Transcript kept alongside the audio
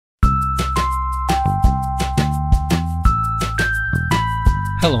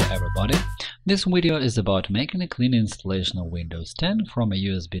Hello everybody! This video is about making a clean installation of Windows 10 from a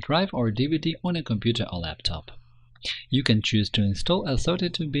USB drive or DVD on a computer or laptop. You can choose to install a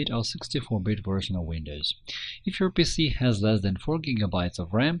 32-bit or 64-bit version of Windows. If your PC has less than 4 GB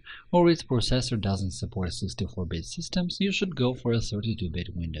of RAM or its processor doesn't support 64-bit systems, you should go for a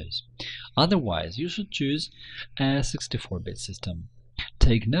 32-bit Windows. Otherwise, you should choose a 64-bit system.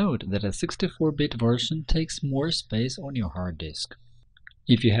 Take note that a 64-bit version takes more space on your hard disk.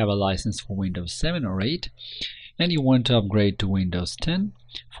 If you have a license for Windows 7 or 8 and you want to upgrade to Windows 10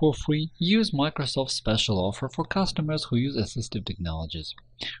 for free, use Microsoft's special offer for customers who use assistive technologies.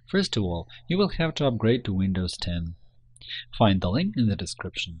 First of all, you will have to upgrade to Windows 10. Find the link in the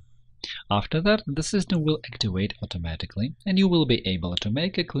description. After that, the system will activate automatically, and you will be able to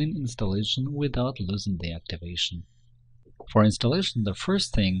make a clean installation without losing the activation. For installation, the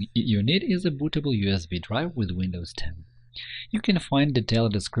first thing you need is a bootable USB drive with Windows 10. You can find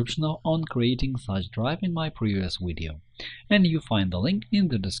detailed description on creating such drive in my previous video, and you find the link in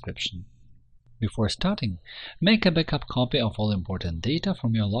the description. Before starting, make a backup copy of all important data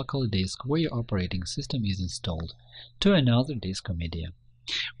from your local disk where your operating system is installed to another disk or media.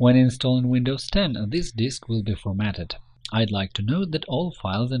 When installing Windows 10, this disk will be formatted. I'd like to note that all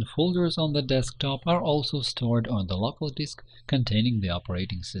files and folders on the desktop are also stored on the local disk containing the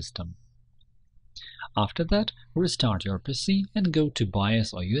operating system. After that, restart your PC and go to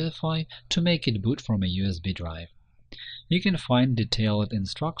BIOS or UEFI to make it boot from a USB drive. You can find detailed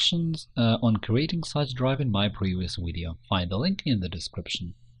instructions on creating such drive in my previous video. Find the link in the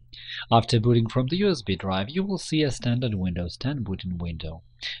description. After booting from the USB drive, you will see a standard Windows 10 booting window.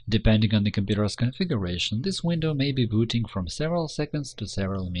 Depending on the computer's configuration, this window may be booting from several seconds to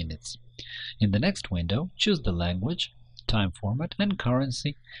several minutes. In the next window, choose the language, time format and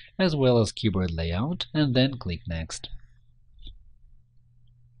currency, as well as keyboard layout, and then click Next.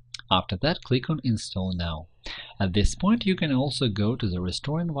 After that, click on Install Now. At this point, you can also go to the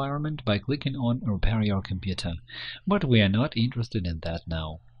Restore environment by clicking on Repair your computer, but we are not interested in that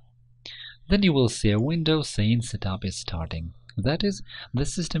now. Then you will see a window saying Setup is starting. That is, the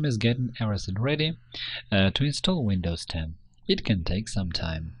system is getting everything ready to install Windows 10. It can take some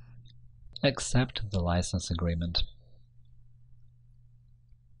time. Accept the license agreement.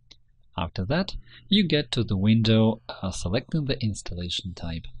 After that, you get to the window selecting the installation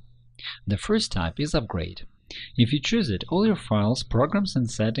type. The first type is Upgrade. If you choose it, all your files, programs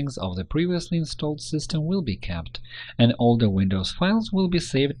and settings of the previously installed system will be kept, and older Windows files will be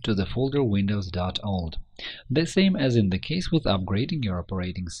saved to the folder windows.old, the same as in the case with upgrading your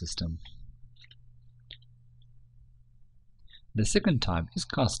operating system. The second type is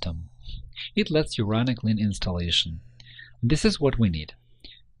Custom. It lets you run a clean installation. This is what we need.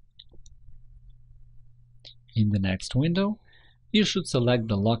 In the next window, you should select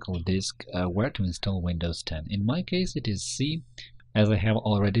the local disk where to install Windows 10. In my case, it is C. As I have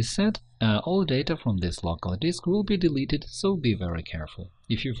already said, all data from this local disk will be deleted, so be very careful.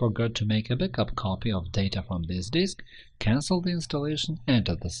 If you forgot to make a backup copy of data from this disk, cancel the installation,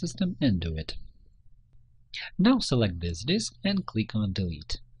 enter the system and do it. Now select this disk and click on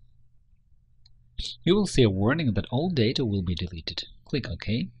Delete. You will see a warning that all data will be deleted. Click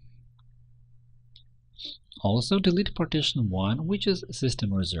OK. Also, delete partition 1, which is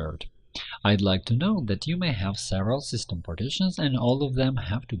system reserved. I'd like to note that you may have several system partitions and all of them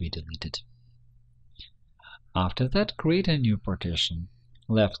have to be deleted. After that, create a new partition.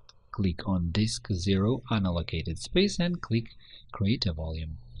 Left-click on Disk 0 unallocated space and click Create a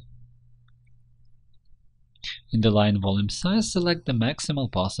volume. In the line Volume Size, select the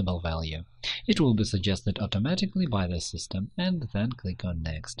maximal possible value. It will be suggested automatically by the system, and then click on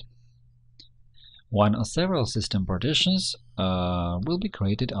Next. One or several system partitions will be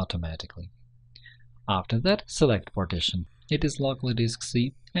created automatically. After that, select partition. It is locally disk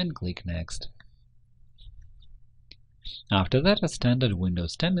C, and click Next. After that, a standard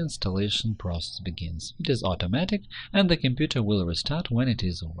Windows 10 installation process begins. It is automatic, and the computer will restart when it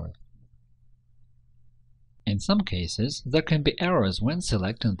is over. In some cases, there can be errors when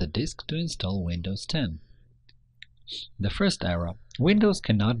selecting the disk to install Windows 10. The first error: Windows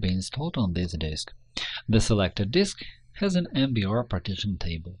cannot be installed on this disk. The selected disk has an MBR partition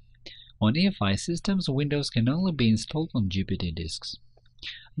table. On EFI systems, Windows can only be installed on GPT disks.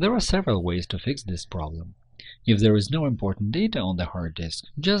 There are several ways to fix this problem. If there is no important data on the hard disk,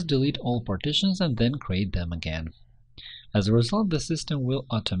 just delete all partitions and then create them again. As a result, the system will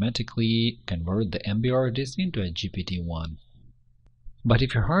automatically convert the MBR disk into a GPT-1. But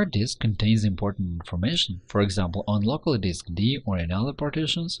if your hard disk contains important information, for example on local disk D or in other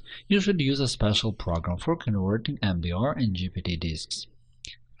partitions, you should use a special program for converting MBR and GPT disks.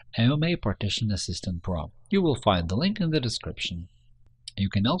 AOMA Partition Assistant Pro. You will find the link in the description. You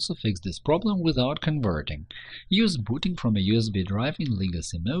can also fix this problem without converting. Use booting from a USB drive in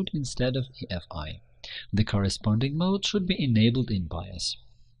legacy mode instead of EFI. The corresponding mode should be enabled in BIOS.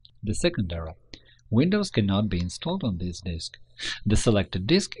 The second error. Windows cannot be installed on this disk. The selected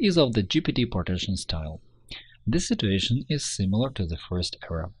disk is of the GPT partition style. This situation is similar to the first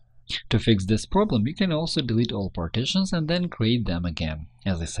error. To fix this problem, you can also delete all partitions and then create them again,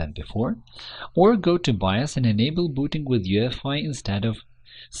 as I said before, or go to BIOS and enable booting with UEFI instead of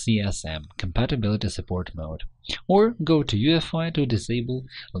CSM, Compatibility Support Mode, or go to UEFI to disable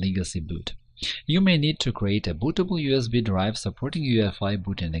legacy boot. You may need to create a bootable USB drive supporting UEFI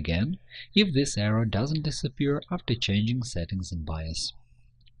booting again if this error doesn't disappear after changing settings in BIOS.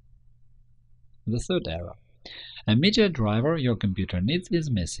 The third error. A media driver your computer needs is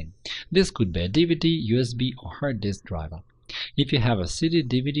missing. This could be a DVD, USB, or hard disk driver. If you have a CD,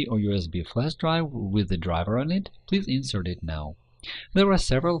 DVD, or USB flash drive with the driver on it, please insert it now. There are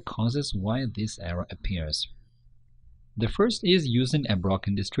several causes why this error appears. The first is using a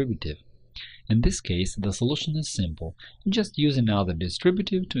broken distributive. In this case, the solution is simple. Just use another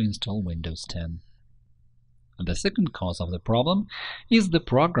distributive to install Windows 10. The second cause of the problem is the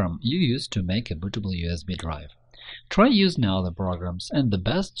program you use to make a bootable USB drive. Try using other programs, and the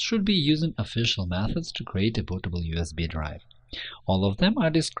best should be using official methods to create a bootable USB drive. All of them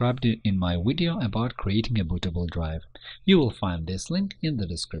are described in my video about creating a bootable drive. You will find this link in the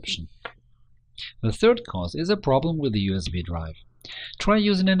description. The third cause is a problem with the USB drive. Try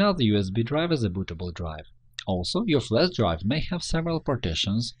using another USB drive as a bootable drive. Also, your flash drive may have several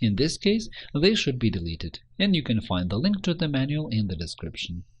partitions. In this case, they should be deleted, and you can find the link to the manual in the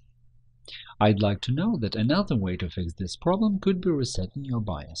description. I'd like to know that another way to fix this problem could be resetting your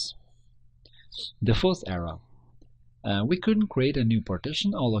BIOS. The fourth error. We couldn't create a new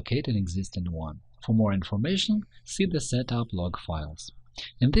partition or locate an existing one. For more information, see the setup log files.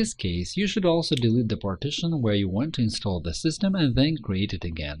 In this case, you should also delete the partition where you want to install the system and then create it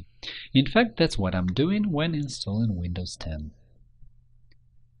again. In fact, that's what I'm doing when installing Windows 10.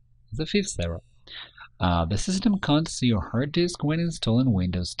 The fifth error. The system can't see your hard disk when installing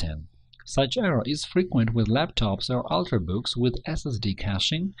Windows 10. Such error is frequent with laptops or ultrabooks with SSD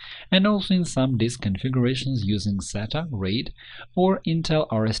caching, and also in some disk configurations using SATA, RAID, or Intel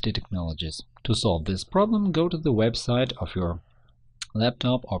RST technologies. To solve this problem, go to the website of your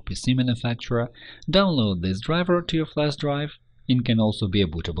laptop or PC manufacturer, download this driver to your flash drive, it can also be a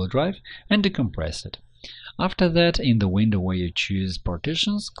bootable drive, and decompress it. After that, in the window where you choose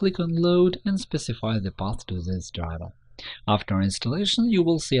partitions, click on Load and specify the path to this driver. After installation, you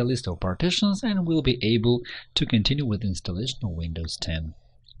will see a list of partitions and will be able to continue with installation of Windows 10.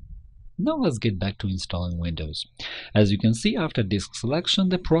 Now let's get back to installing Windows. As you can see, after disk selection,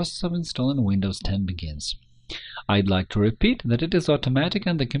 the process of installing Windows 10 begins. I'd like to repeat that it is automatic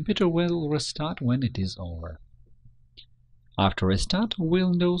and the computer will restart when it is over. After restart,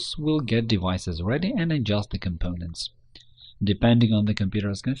 Windows will get devices ready and adjust the components. Depending on the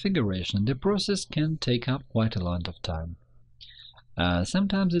computer's configuration, the process can take up quite a lot of time.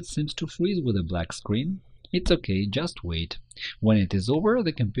 Sometimes it seems to freeze with a black screen. It's okay, just wait. When it is over,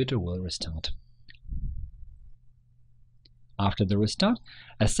 the computer will restart. After the restart,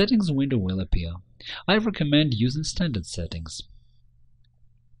 a settings window will appear. I recommend using standard settings.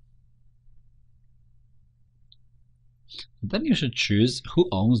 Then you should choose who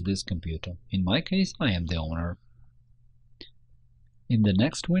owns this computer. In my case, I am the owner. In the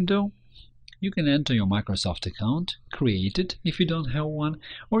next window, you can enter your Microsoft account, create it if you don't have one,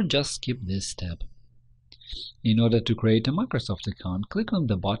 or just skip this step. In order to create a Microsoft account, click on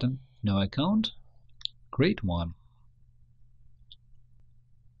the button No Account, Create One.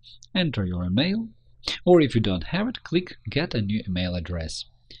 Enter your email, or if you don't have it, click Get a new email address,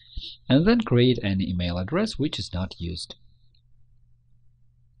 and then create any email address which is not used.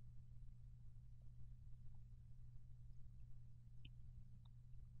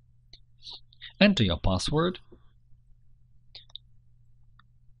 Enter your password,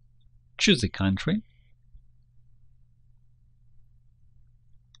 choose a country,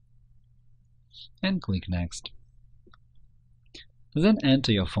 and click Next. Then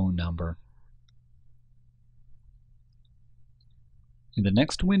enter your phone number. In the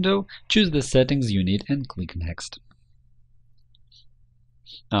next window, choose the settings you need and click Next.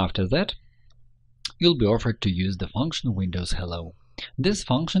 After that, you'll be offered to use the function Windows Hello. This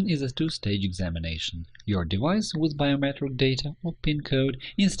function is a two-stage examination. Your device with biometric data or PIN code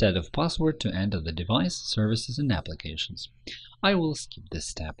instead of password to enter the device, services and applications. I will skip this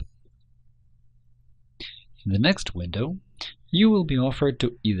step. In the next window, you will be offered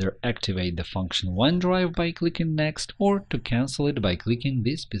to either activate the function OneDrive by clicking Next or to cancel it by clicking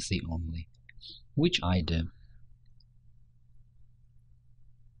This PC Only, which I do.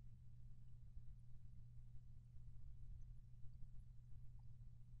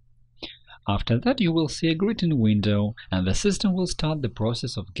 After that, you will see a greeting window, and the system will start the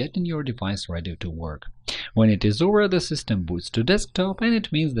process of getting your device ready to work. When it is over, the system boots to desktop, and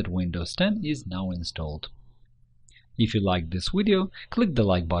it means that Windows 10 is now installed. If you liked this video, click the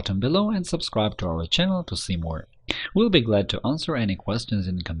like button below and subscribe to our channel to see more. We'll be glad to answer any questions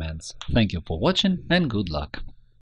in comments. Thank you for watching and good luck!